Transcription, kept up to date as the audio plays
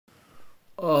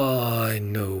Oh, I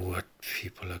know what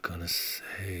people are gonna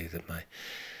say, that my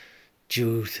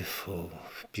beautiful,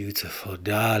 beautiful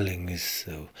darling is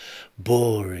so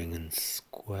boring and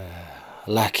square,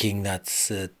 lacking that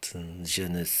certain je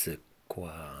ne sais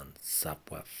quoi and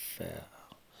savoir-faire.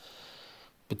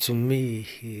 But to me,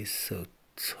 he is so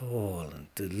tall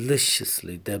and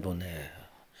deliciously debonair,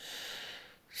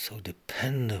 so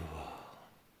dependable.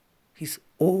 He's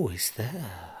always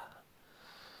there.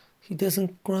 He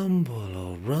doesn't grumble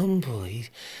or rumble. He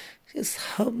just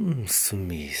hums to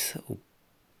me, so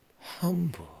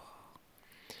humble.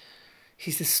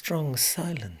 He's the strong,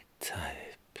 silent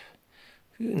type.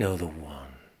 You know the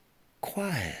one.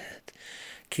 Quiet.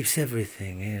 Keeps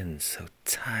everything in so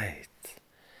tight.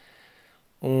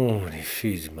 Oh, and he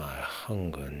feeds my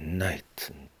hunger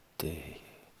night and day.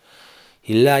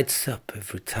 He lights up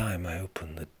every time I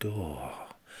open the door.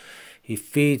 He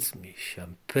feeds me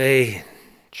champagne,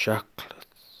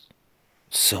 chocolates,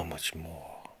 so much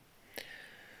more.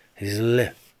 His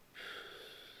lips,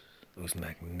 those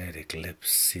magnetic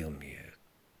lips, seal me a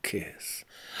kiss.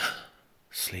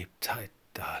 Sleep tight,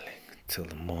 darling, until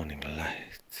the morning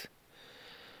light.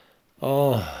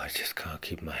 Oh, I just can't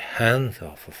keep my hands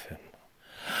off of him.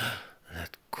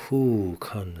 That cool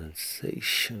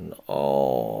condensation,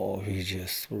 oh, he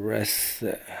just rests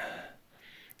there,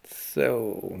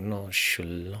 so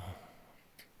nonchalant,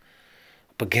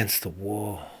 up against the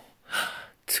wall,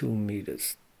 2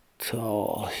 meters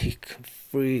tall. He can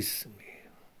freeze me,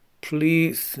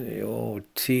 please me, oh,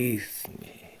 tease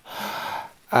me.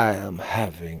 I am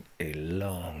having a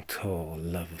long, tall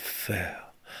love affair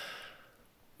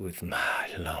with my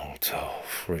long, tall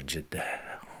Frigidaire.